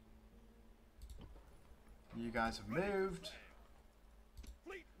moved. You guys have moved.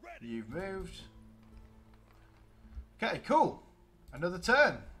 You've moved. Okay, cool. Another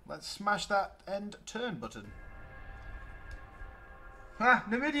turn. Let's smash that end turn button. Ah,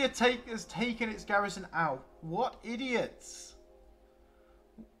 Numidia has taken its garrison out. What idiots.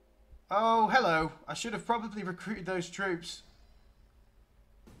 Oh, hello. I should have probably recruited those troops.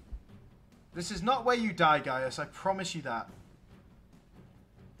 This is not where you die, Gaius. I promise you that.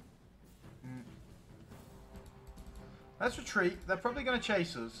 Let's retreat. They're probably going to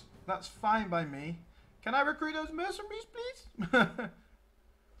chase us. That's fine by me. Can I recruit those mercenaries, please?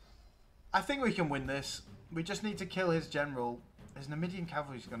 I think we can win this. We just need to kill his general. His Numidian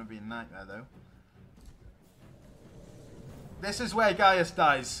cavalry is going to be a nightmare, though. This is where Gaius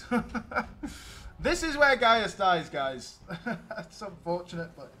dies. This is where Gaius dies, guys. It's unfortunate,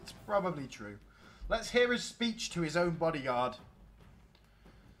 but it's probably true. Let's hear his speech to his own bodyguard.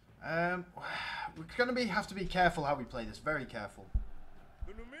 We're going to have to be careful how we play this. Very careful.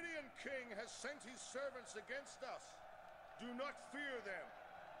 The Numidian king has sent his servants against us. Do not fear them,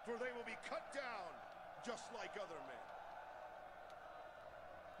 for they will be cut down, just like other men.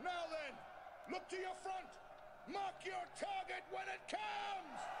 Now then, look to your front. Mark your target when it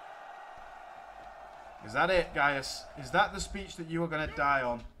comes. Is that it, Gaius? Is that the speech that you are going to die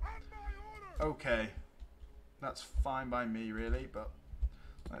on? Okay. That's fine by me, really, but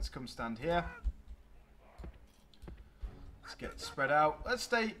let's come stand here. Let's get spread out. Let's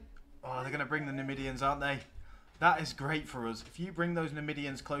stay... Oh, they're going to bring the Numidians, aren't they? That is great for us. If you bring those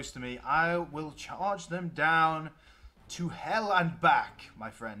Numidians close to me, I will charge them down to hell and back, my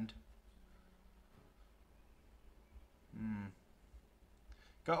friend.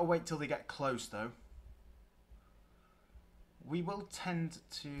 Gotta wait till they get close, though. We will tend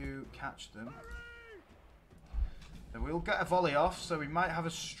to catch them. Then we'll get a volley off, so we might have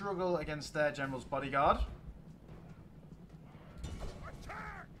a struggle against their general's bodyguard.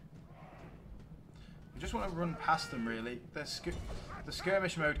 We just want to run past them, really. The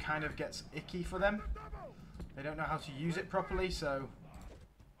skirmish mode kind of gets icky for them. They don't know how to use it properly, so...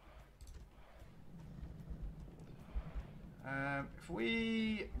 if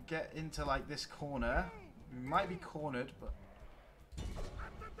we get into, like, this corner, we might be cornered, but...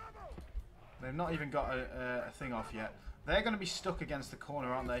 They've not even got a thing off yet. They're going to be stuck against the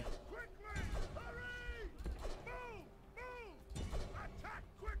corner, aren't they?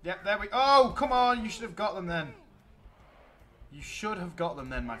 Yep, there we... Oh, come on! You should have got them then. You should have got them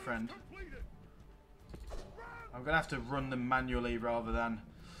then, my friend. I'm going to have to run them manually rather than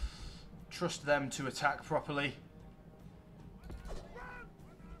trust them to attack properly.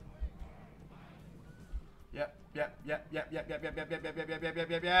 Yep.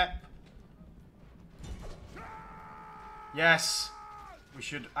 Yes. We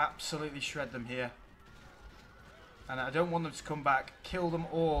should absolutely shred them here. And I don't want them to come back. Kill them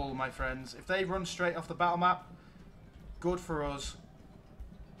all, my friends. If they run straight off the battle map, good for us.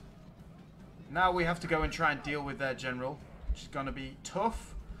 Now we have to go and try and deal with their general, which is going to be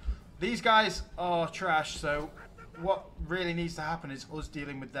tough. These guys are trash, so what really needs to happen is us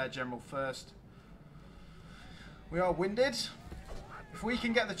dealing with their general first. We are winded. If we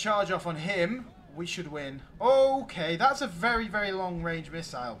can get the charge off on him, we should win. Okay, that's a very, very long range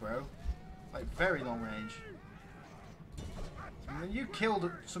missile, bro. Like, very long range. And you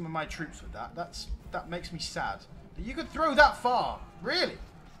killed some of my troops with that. That makes me sad. That you could throw that far. Really?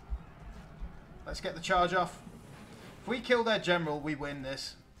 Let's get the charge off. If we kill their general, we win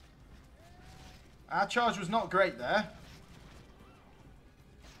this. Our charge was not great there.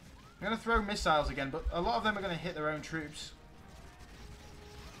 I'm going to throw missiles again, but a lot of them are going to hit their own troops.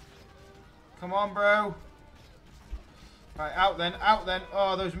 Come on, bro. Right, out then, out then.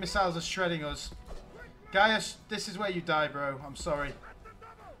 Oh, those missiles are shredding us. Gaius, this is where you die, bro. I'm sorry.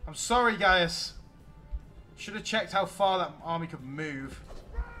 I'm sorry, Gaius. Should have checked how far that army could move.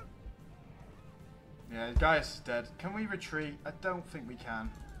 Yeah, Gaius is dead. Can we retreat? I don't think we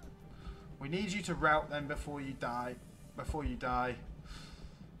can. We need you to rout them before you die. Before you die.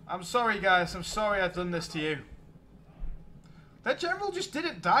 I'm sorry, Gaius. I'm sorry I've done this to you. That general just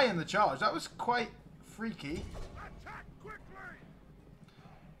didn't die in the charge. That was quite freaky.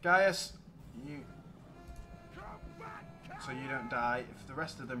 Gaius, you... So you don't die. If the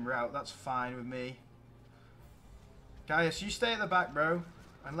rest of them rout, that's fine with me. Gaius, you stay at the back, bro.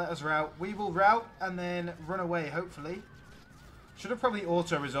 And let us rout. We will rout and then run away, hopefully. Should have probably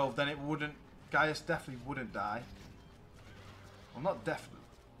auto-resolved, then it wouldn't... Gaius definitely wouldn't die. Well, not definitely.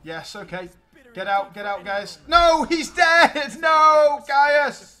 Yes, okay. Get out, Gaius. No, he's dead! No,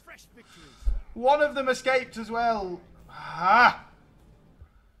 Gaius! One of them escaped as well. Ah!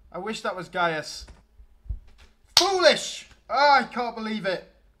 I wish that was Gaius. Foolish! Oh, I can't believe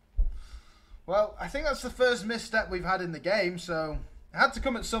it. Well, I think that's the first misstep we've had in the game, so... It had to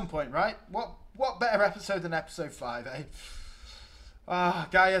come at some point, right? What better episode than episode 5, eh? Ah,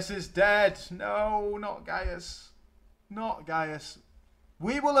 Gaius is dead. No, not Gaius. Not Gaius.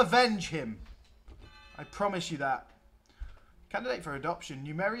 We will avenge him. I promise you that. Candidate for adoption,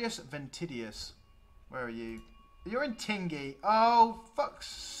 Numerius Ventidius. Where are you? You're in Tingi. Oh,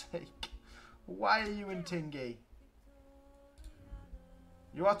 fuck's sake. Why are you in Tingi?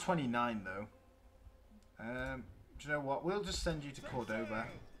 You are 29, though. Do you know what? We'll just send you to Cordoba.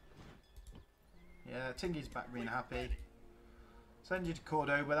 Yeah, Tingi's back being happy. Send you to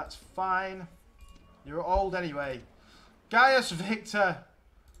Cordoba, that's fine. You're old anyway. Gaius Victor.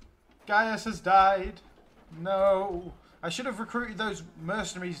 Gaius has died. No. I should have recruited those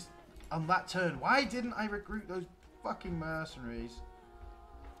mercenaries on that turn. Why didn't I recruit those fucking mercenaries?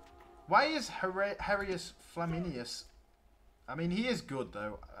 Why is Herennius Flaminius? I mean, he is good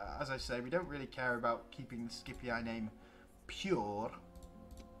though. As I say, we don't really care about keeping the Scipii name pure.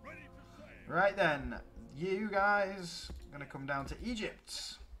 Right then, you guys are going to come down to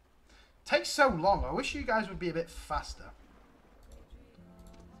Egypt. Takes so long. I wish you guys would be a bit faster.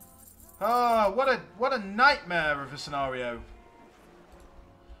 Oh, what a nightmare of a scenario.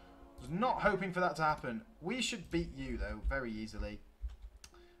 Was not hoping for that to happen. We should beat you though very easily.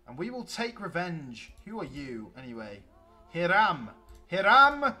 And we will take revenge. Who are you anyway? Hiram.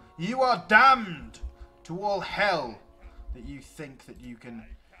 Hiram, you are damned to all hell that you think that you can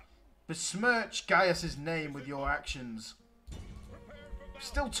besmirch Gaius's name with your actions.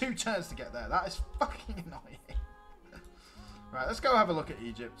 Still 2 turns to get there. That is fucking annoying. Right, let's go have a look at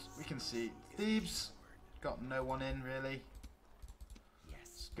Egypt. We can see Thebes. Got no one in, really.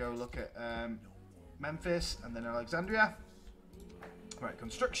 Let's go look at Memphis and then Alexandria. Right,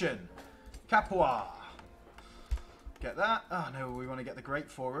 construction. Capua. Get that. Oh, no, we want to get the Great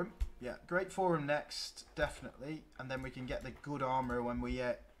Forum. Yeah, Great Forum next, definitely. And then we can get the good armor when we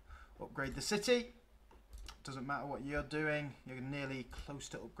upgrade the city. Doesn't matter what you're doing. You're nearly close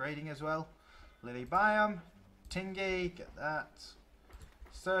to upgrading as well. Lily Biome. Tingy, get that.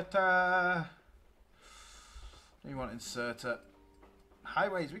 Cirta. What do you want in Cirta?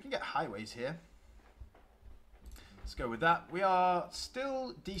 Highways, we can get highways here. Let's go with that. We are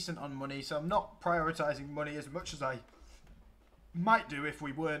still decent on money, so I'm not prioritizing money as much as I might do if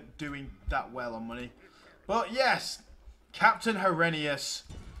we weren't doing that well on money. But yes, Captain Herennius,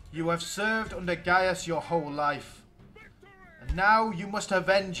 you have served under Gaius your whole life. And now you must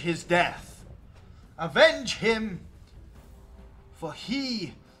avenge his death. Avenge him! For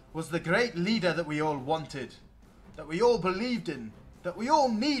he was the great leader that we all wanted, that we all believed in, that we all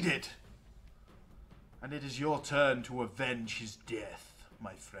needed. And it is your turn to avenge his death,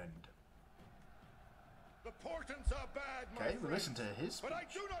 my friend. The portents are bad, my Okay, friend, we'll listen to his speech. but I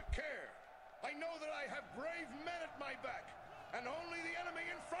do not care. I know that I have brave men at my back, and only the enemy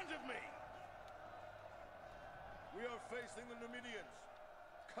in front of me. We are facing the Numidians,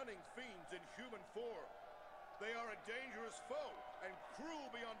 cunning fiends in human form. They are a dangerous foe, and cruel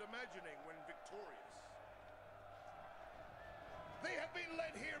beyond imagining when victorious. They have been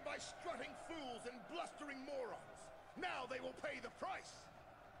led here by strutting fools and blustering morons. Now they will pay the price.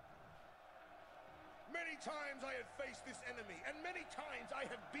 Many times I have faced this enemy, and many times I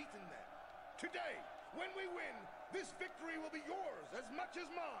have beaten them. Today, when we win, this victory will be yours as much as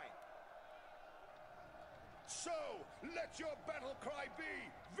mine. So, let your battle cry be,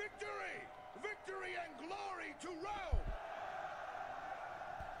 victory! Victory and glory to Rome!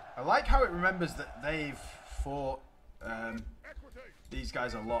 I like how it remembers that they've fought these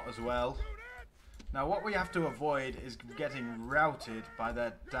guys a lot as well. Now what we have to avoid is getting routed by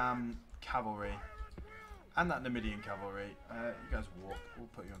their damn cavalry. And that Numidian cavalry. You guys walk. We'll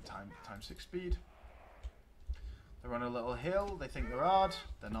put you on time 6 speed. They're on a little hill. They think they're hard.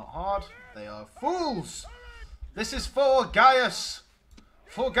 They're not hard. They are fools! This is for Gaius!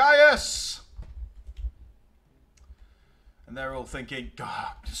 For Gaius! And they're all thinking,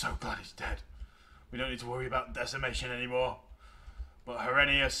 God, I'm so glad he's dead. We don't need to worry about decimation anymore. But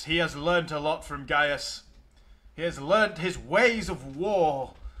Herennius, he has learnt a lot from Gaius. He has learnt his ways of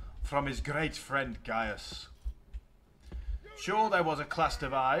war from his great friend Gaius. Sure, there was a class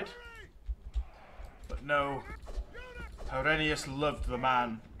divide. But no, Herennius loved the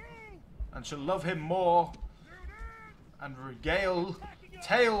man. And shall love him more. And regale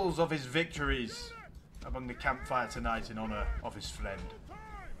tales of his victories among the campfire tonight in honour of his friend.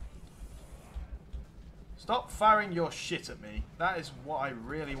 Stop firing your shit at me. That is what I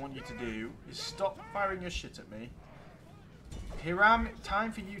really want you to do, is stop firing your shit at me. Hiram,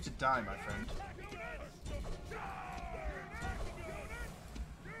 time for you to die, my friend.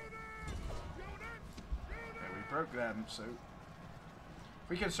 Okay, we broke them, so if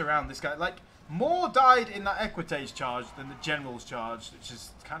we can surround this guy. Like, more died in that Equites charge than the General's charge, which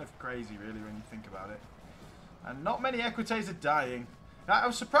is kind of crazy, really, when you think about it. And not many Equites are dying. I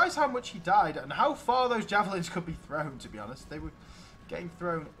was surprised how much he died and how far those javelins could be thrown, to be honest. They were getting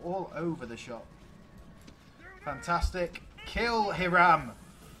thrown all over the shop. Fantastic. Kill Hiram.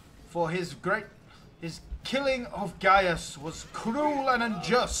 For his killing of Gaius was cruel and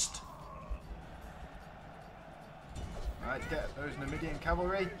unjust. Right, get those Numidian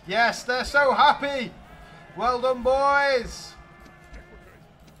cavalry. Yes, they're so happy. Well done, boys.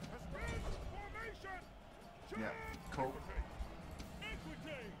 Yeah, cool.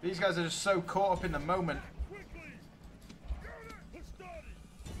 These guys are just so caught up in the moment.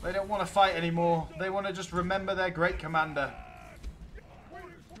 They don't want to fight anymore. They want to just remember their great commander.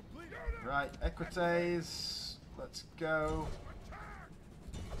 Right, Equites. Let's go.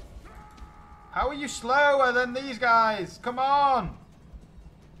 How are you slower than these guys? Come on!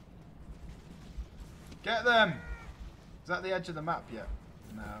 Get them! Is that the edge of the map yet?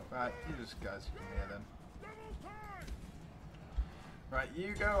 No. Right, you just guys come here then. Right,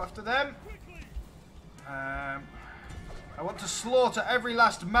 you go after them. I want to slaughter every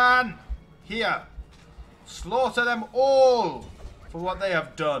last man here. Slaughter them all for what they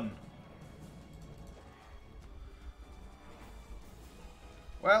have done.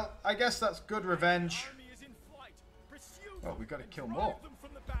 Well, I guess that's good revenge. Well, we've got to kill more.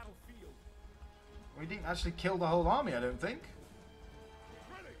 We didn't actually kill the whole army, I don't think.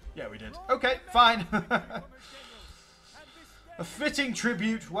 Yeah, we did. Okay, fine. A fitting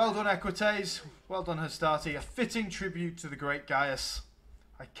tribute. Well done, Equites. Well done, Hastati. A fitting tribute to the great Gaius.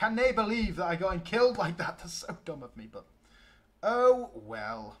 I can't believe that I got him killed like that. That's so dumb of me, but... oh,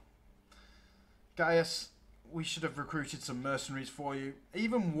 well. Gaius, we should have recruited some mercenaries for you.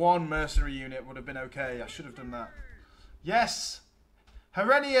 Even one mercenary unit would have been okay. I should have done that. Yes!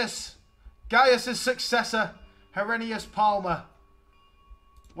 Herennius! Gaius' successor. Herennius Palmer.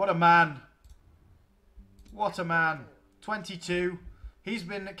 What a man. What a man. 22. He's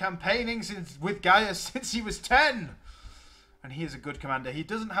been campaigning with Gaius since he was 10. And he is a good commander. He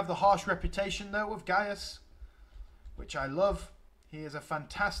doesn't have the harsh reputation, though, of Gaius, which I love. He is a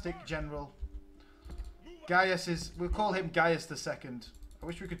fantastic general. Gaius is... we'll call him Gaius the Second. I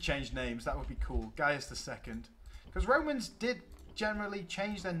wish we could change names. That would be cool. Gaius the Second. Because Romans did generally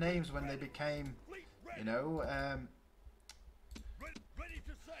change their names when they became, you know,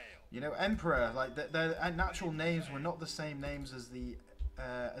 emperor. Like their natural names were not the same names as the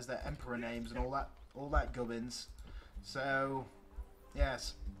as their emperor names and all that gubbins. So,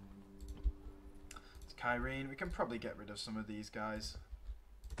 yes, it's Cyrene. We can probably get rid of some of these guys.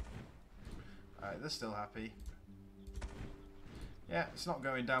 All right, they're still happy. Yeah, it's not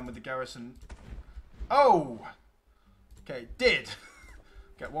going down with the garrison. Oh, okay, did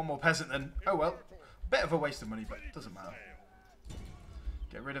get one more peasant then. Oh well, bit of a waste of money, but it doesn't matter.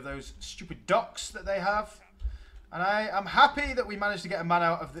 Get rid of those stupid docks that they have. And I'm happy that we managed to get a man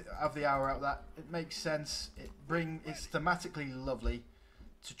out of the hour out of that. It makes sense. It's thematically lovely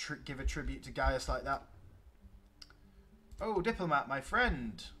to give a tribute to Gaius like that. Oh, diplomat, my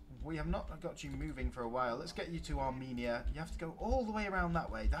friend. We have not got you moving for a while. Let's get you to Armenia. You have to go all the way around that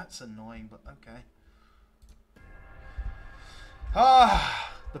way. That's annoying, but okay.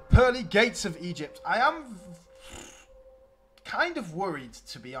 Ah, the pearly gates of Egypt. I am kind of worried,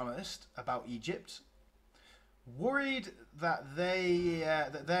 to be honest, about Egypt. Worried that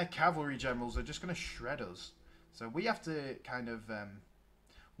that their cavalry generals are just going to shred us. So we have to kind of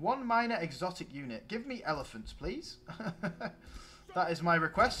one minor exotic unit. Give me elephants, please. That is my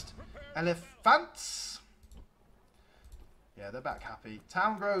request. Elephants. Yeah, they're back happy.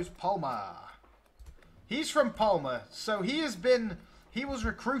 Town grows Palma. He's from Palma, so he was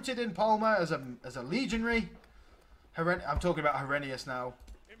recruited in Palma as a legionary. I'm talking about Herennius now,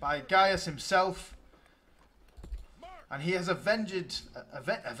 by Gaius himself, and he has avenged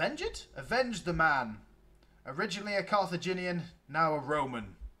the man. Originally a Carthaginian, now a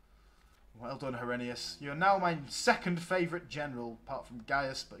Roman. Well done, Herennius. You're now my second favourite general, apart from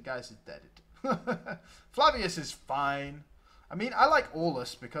Gaius, but Gaius is dead. Flavius is fine. I mean, I like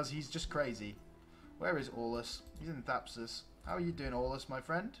Aulus because he's just crazy. Where is Aulus? He's in Thapsus. How are you doing, Aulus, my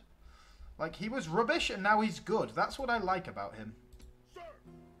friend? Like, he was rubbish and now he's good. That's what I like about him.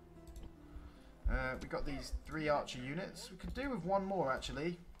 We got these 3 archer units. We could do with one more,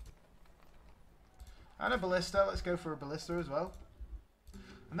 actually. And a ballista. Let's go for a ballista as well.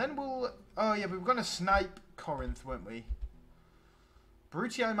 And then we'll... oh, yeah, we were going to snipe Corinth, weren't we?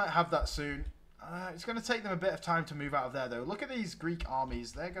 Brutii might have that soon. It's going to take them a bit of time to move out of there, though. Look at these Greek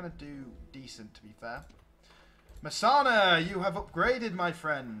armies. They're going to do decent, to be fair. Messana, you have upgraded, my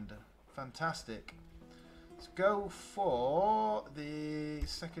friend. Fantastic. Let's go for the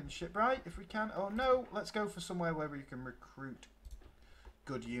second shipwright, if we can. Oh, no. Let's go for somewhere where we can recruit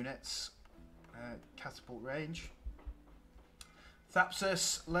good units. Catapult range.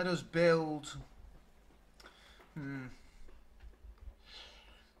 Thapsus, let us build... What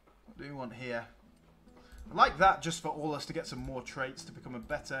do we want here? I like that just for Aulus to get some more traits to become a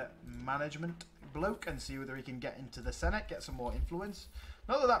better management bloke and see whether he can get into the Senate, get some more influence.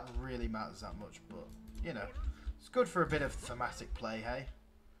 Not that that really matters that much, but, you know, it's good for a bit of thematic play, hey?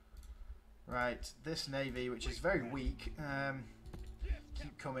 Right, this navy, which is very weak,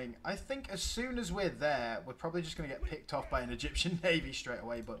 keep coming. I think as soon as we're there, we're probably just going to get picked off by an Egyptian navy straight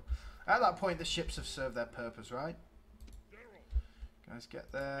away. But at that point, the ships have served their purpose, right? Guys,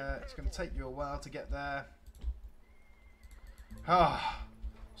 get there. It's going to take you a while to get there. Ah,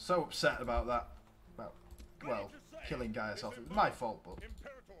 so upset about that. About, well, killing Gaius off. It was my fault, but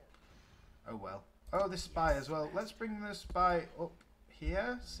oh well. Oh, this spy as well. Let's bring the spy up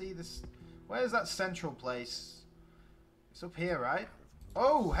here. See this? Where's that central place? It's up here, right?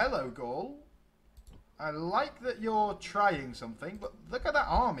 Oh, hello, Gaul. I like that you're trying something, but look at that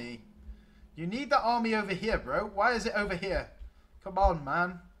army. You need that army over here, bro. Why is it over here? Come on,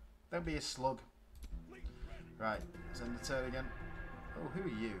 man. Don't be a slug. Right, send the turn again. Oh, who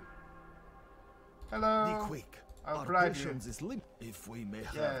are you? Hello. Be quick. I'll bribe you. Is if we may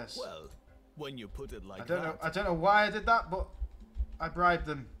have. Yes. Well, when you put it like I don't know why I did that, but I bribed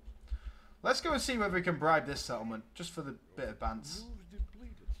them. Let's go and see whether we can bribe this settlement, just for the bit of bants.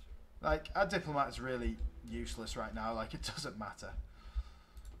 Like, our diplomat is really useless right now. Like, it doesn't matter.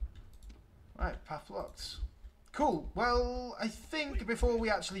 Right, path locked. Cool. Well, I think before we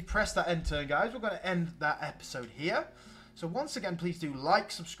actually press that end turn, guys, we're going to end that episode here. So once again, please do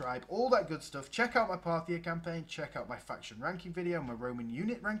like, subscribe, all that good stuff. Check out my Parthia campaign. Check out my faction ranking video, my Roman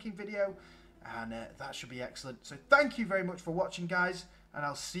unit ranking video. And that should be excellent. So thank you very much for watching, guys. And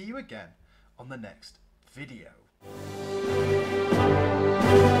I'll see you again on the next video.